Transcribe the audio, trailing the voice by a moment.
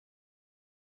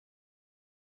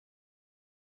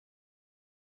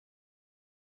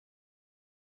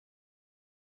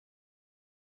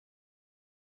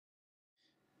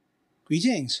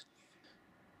Greetings.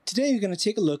 Today we're going to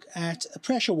take a look at a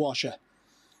pressure washer.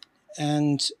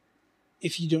 And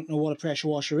if you don't know what a pressure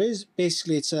washer is,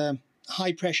 basically it's a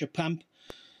high pressure pump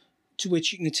to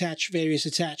which you can attach various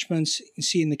attachments. You can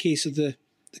see in the case of the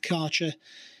Kärcher,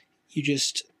 you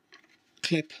just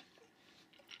clip,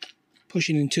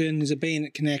 pushing in turn, there's a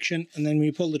bayonet connection, and then when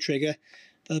you pull the trigger,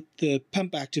 the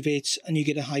pump activates and you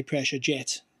get a high pressure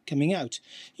jet coming out.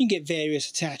 You can get various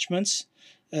attachments.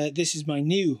 This is my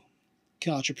new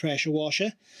Karcher pressure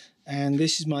washer, and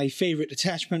this is my favourite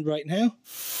attachment right now.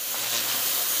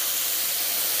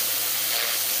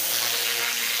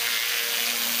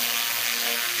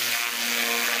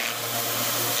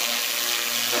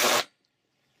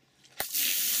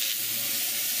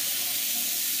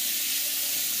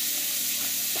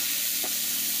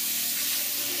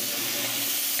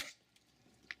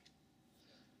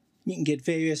 You can get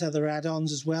various other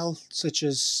add-ons as well, such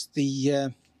as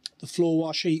the floor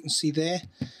washer you can see there,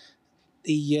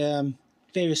 the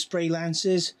various spray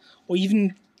lances, or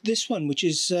even this one, which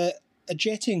is a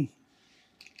jetting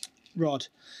rod.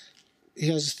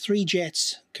 It has 3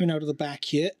 jets coming out of the back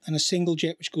here, and a single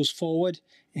jet which goes forward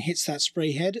and hits that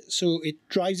spray head, so it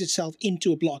drives itself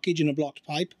into a blockage in a blocked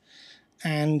pipe,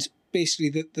 and basically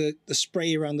the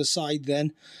spray around the side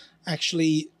then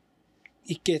actually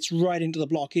it gets right into the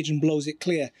blockage and blows it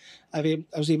clear. I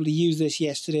was able to use this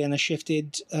yesterday, and I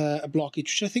shifted a blockage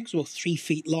which I think was about 3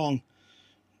 feet long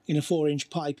in a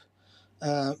 4-inch pipe.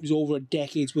 It was over a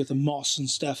decade's worth of moss and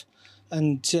stuff,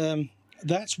 and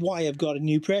that's why I've got a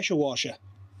new pressure washer.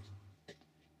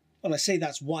 Well, I say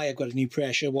that's why I've got a new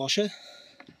pressure washer.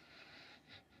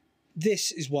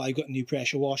 This is why I've got a new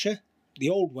pressure washer. The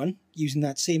old one, using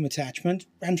that same attachment,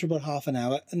 ran for about half an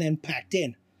hour and then packed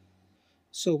in.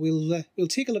 So we'll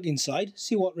take a look inside,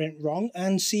 see what went wrong,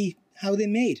 and see how they're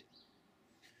made.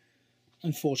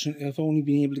 Unfortunately, I've only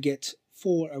been able to get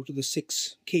 4 out of the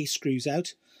 6 case screws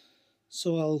out,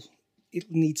 so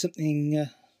it'll need something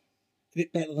a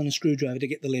bit better than a screwdriver to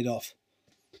get the lid off.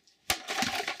 That's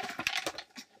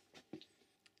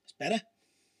better.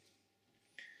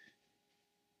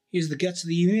 Here's the guts of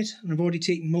the unit, and I've already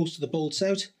taken most of the bolts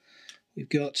out. We've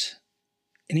got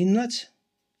an inlet,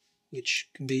 which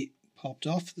can be popped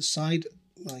off the side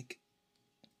like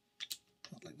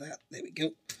that. There we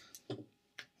go,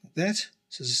 like that.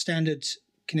 So there's a standard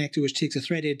connector which takes a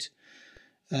threaded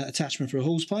attachment for a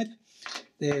hose pipe.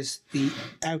 There's the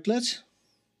outlet,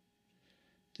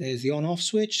 there's the on-off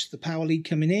switch, the power lead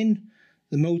coming in,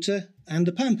 the motor and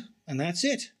the pump, and that's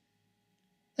it.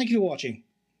 Thank you for watching.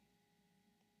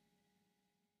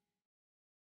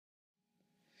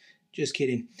 Just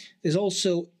kidding. There's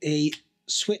also a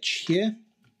switch here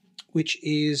which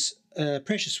is a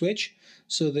pressure switch,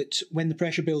 so that when the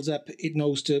pressure builds up it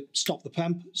knows to stop the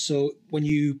pump. So when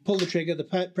you pull the trigger,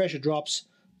 the pressure drops,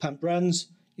 pump runs,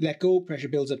 you let go, pressure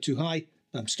builds up too high,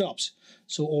 pump stops.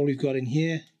 So all we've got in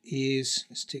here is,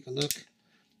 let's take a look,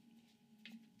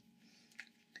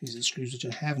 these are the screws which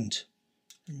I haven't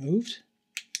removed.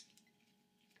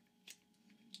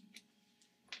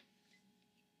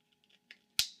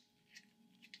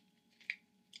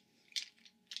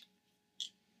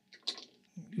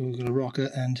 We've got a rocker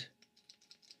and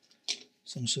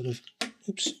some sort of,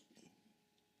 oops,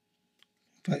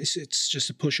 but it's just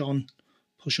a push on,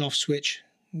 push off switch.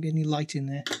 Don't get any light in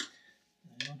there.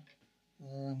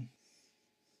 There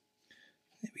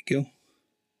we go.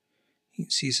 You can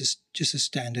see it's just a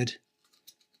standard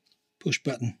push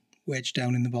button wedged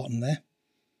down in the bottom there.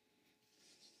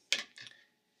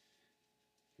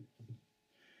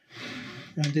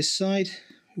 Around this side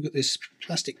we've got this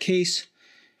plastic case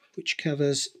which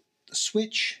covers the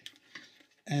switch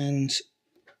and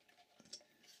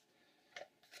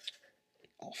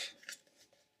off.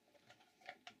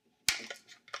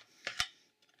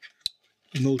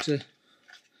 The motor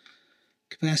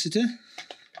capacitor.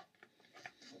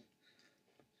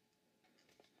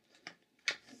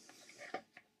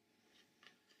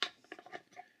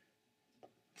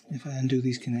 If I undo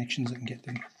these connections, I can get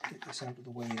this out of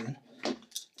the way then.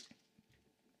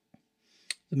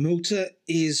 The motor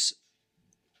is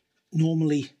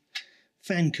normally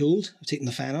fan cooled. I've taken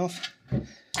the fan off,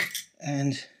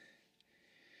 and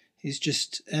it's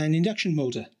just an induction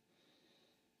motor.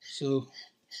 So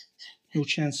no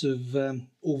chance of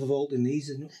overvolting these.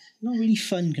 They're not really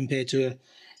fun compared to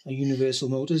a universal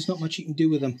motor. There's not much you can do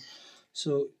with them.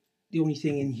 So the only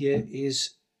thing in here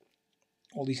is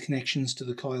all these connections to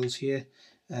the coils here.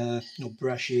 No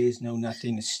brushes, no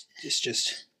nothing. It's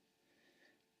just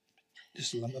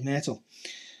a lump of metal.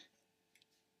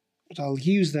 But I'll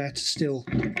use that to still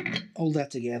hold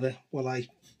that together while I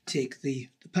take the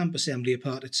pump assembly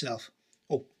apart itself.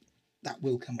 Oh, that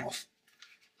will come off.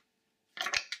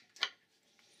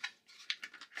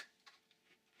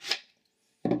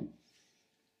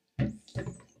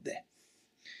 There.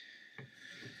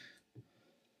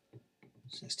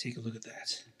 So let's take a look at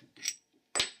that.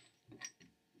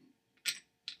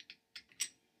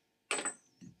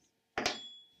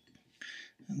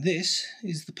 And this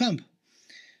is the pump.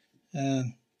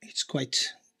 It's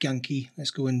quite gunky.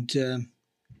 Let's go and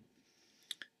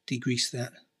degrease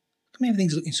that. I mean,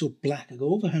 everything's looking so black. I go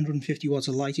over 150 watts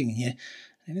of lighting in here,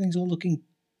 and everything's all looking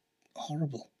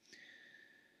horrible.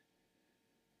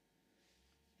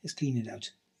 Let's clean it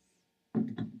out.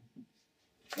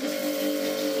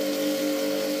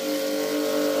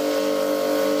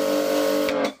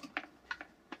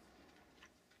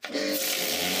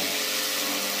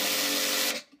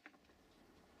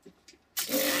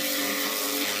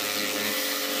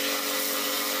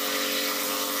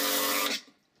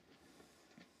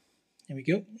 There we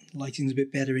go, lighting's a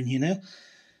bit better in here now.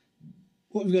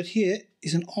 What we've got here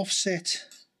is an offset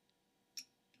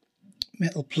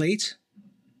metal plate.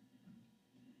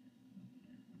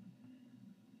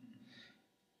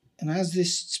 And as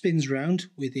this spins round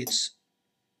with its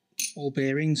ball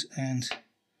bearings and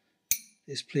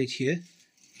this plate here,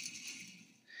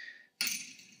 a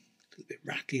little bit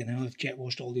rattly now, I've jet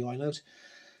washed all the oil out.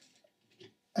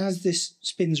 As this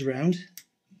spins around,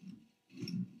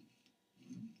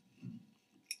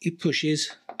 it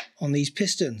pushes on these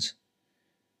pistons.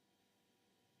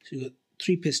 So you've got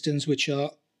 3 pistons which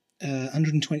are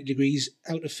 120 degrees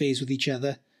out of phase with each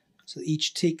other, so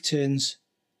each take turns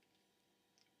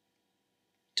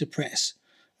to press.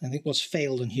 I think what's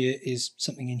failed in here is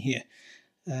something in here.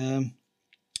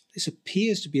 This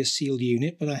appears to be a sealed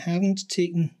unit, but I haven't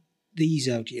taken these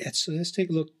out yet, so let's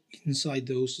take a look inside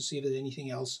those to see if there's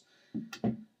anything else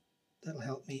that'll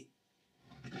help me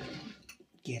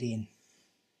get in.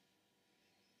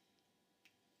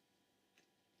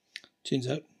 Turns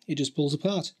out it just pulls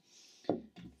apart. So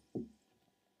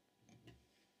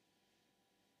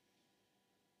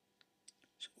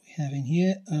what we have in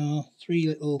here are 3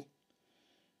 little,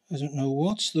 I don't know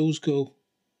what, those go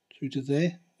through to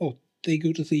there. Oh, they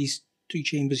go to these 3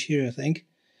 chambers here, I think.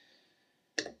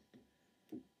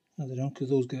 No, they don't, because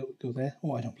those go there.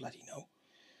 Oh, I don't bloody know.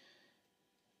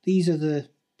 These are the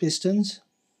pistons.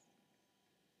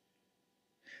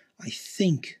 I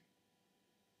think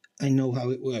I know how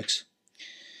it works.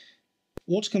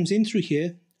 Water comes in through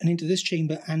here and into this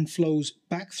chamber and flows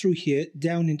back through here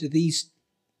down into these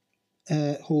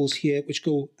holes here which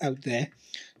go out there.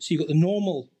 So you've got the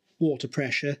normal water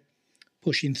pressure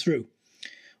pushing through.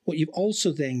 What you've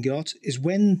also then got is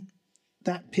when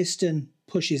that piston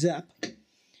pushes up,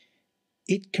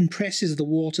 it compresses the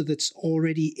water that's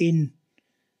already in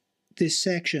this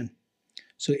section.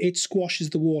 So it squashes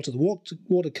the water. The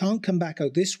water can't come back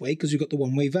out this way because you've got the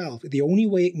one-way valve. The only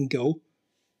way it can go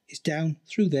is down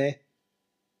through there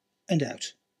and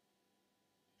out.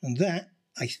 And that,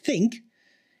 I think,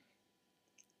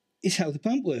 is how the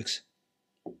pump works.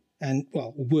 And,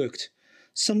 well, worked.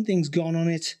 Something's gone on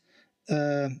it.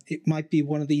 It might be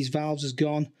one of these valves has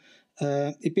gone.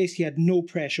 It basically had no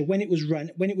pressure. When it would run,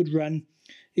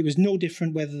 it was no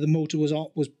different whether the motor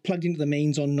was plugged into the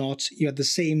mains or not. You had the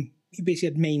same, you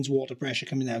basically had mains water pressure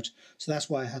coming out. So that's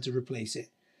why I had to replace it.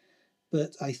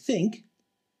 But I think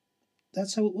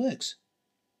that's how it works.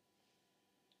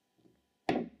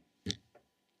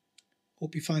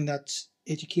 Hope you find that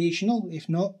educational. If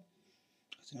not,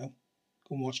 I don't know,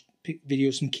 go and watch videos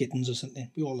of some kittens or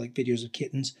something. We all like videos of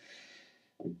kittens.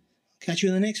 Catch you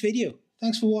in the next video.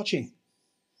 Thanks for watching.